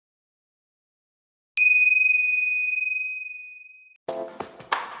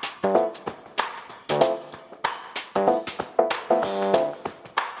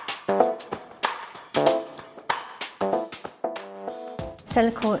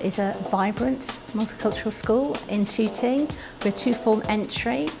Sellincourt is a vibrant multicultural school in Tooting. We're a two-form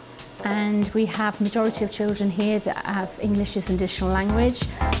entry and we have majority of children here that have English as an additional language.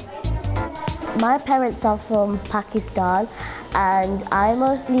 My parents are from Pakistan and I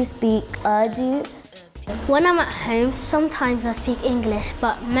mostly speak Urdu. When I'm at home, sometimes I speak English,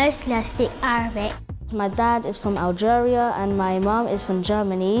 but mostly I speak Arabic. My dad is from Algeria and my mum is from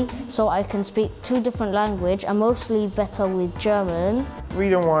Germany, so I can speak two different languages. I'm mostly better with German.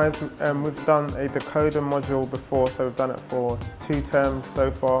 ReadingWise, we've done a decoder module before, so we've done it for 2 terms so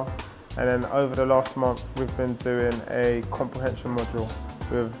far. And then over the last month, we've been doing a comprehension module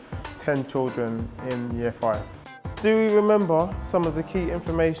with 10 children in Year 5. Do we remember some of the key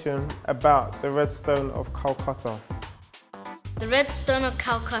information about the Red Stone of Calcutta? The Red Stone of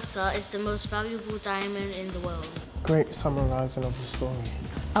Calcutta is the most valuable diamond in the world. Great summarising of the story.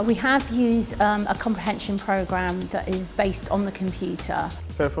 We have used a comprehension programme that is based on the computer.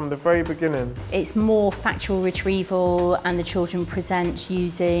 So from the very beginning? It's more factual retrieval and the children present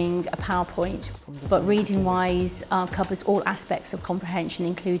using a PowerPoint. But ReadingWise covers all aspects of comprehension,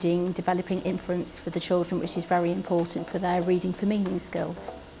 including developing inference for the children, which is very important for their reading for meaning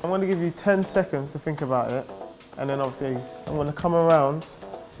skills. I'm going to give you 10 seconds to think about it. And then obviously I'm going to come around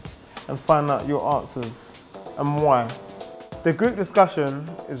and find out your answers and why. The group discussion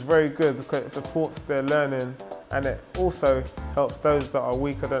is very good because it supports their learning and it also helps those that are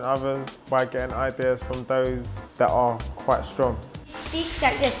weaker than others by getting ideas from those that are quite strong. Speaks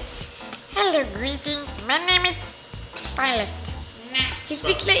like this. Hello, greetings. My name is Violet. He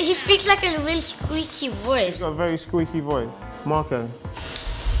speaks like a really squeaky voice. He's got a very squeaky voice. Marco?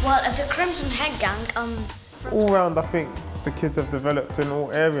 Well, of the Crimson Head Gang, all round, I think the kids have developed in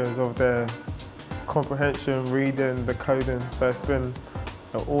all areas of their comprehension, reading, decoding, so it's been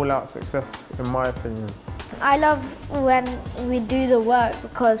an all-out success in my opinion. I love when we do the work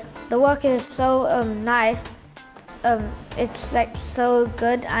because the work is so nice. It's like so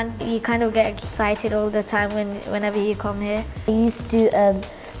good and you kind of get excited all the time whenever you come here. I used to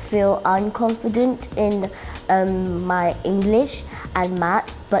feel unconfident in my English and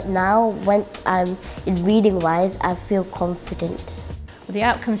maths, but now once I'm in ReadingWise, I feel confident. The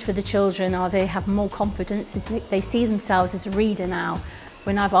outcomes for the children are they have more confidence, they see themselves as a reader now.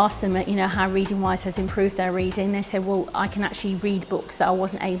 When I've asked them, how ReadingWise has improved their reading, they say, well, I can actually read books that I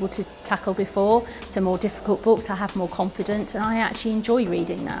wasn't able to tackle before, so more difficult books, I have more confidence, and I actually enjoy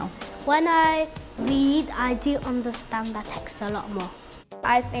reading now. When I read, I do understand the text a lot more.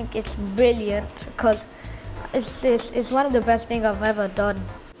 I think it's brilliant because it's one of the best things I've ever done.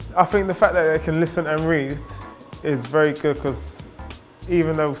 I think the fact that they can listen and read is very good because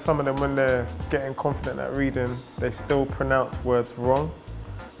even though some of them, when they're getting confident at reading, they still pronounce words wrong.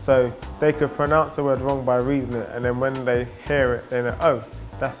 So they could pronounce a word wrong by reading it, and then when they hear it, they know, oh,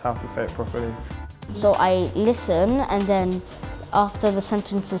 that's how to say it properly. So I listen, and then after the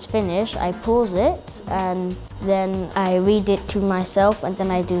sentence is finished, I pause it, and then I read it to myself, and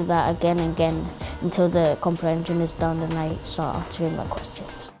then I do that again and again until the comprehension is done and I start answering my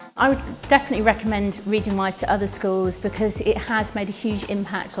questions. I would definitely recommend ReadingWise to other schools because it has made a huge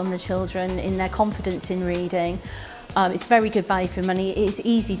impact on the children in their confidence in reading. It's very good value for money, it's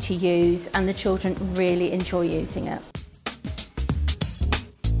easy to use and the children really enjoy using it.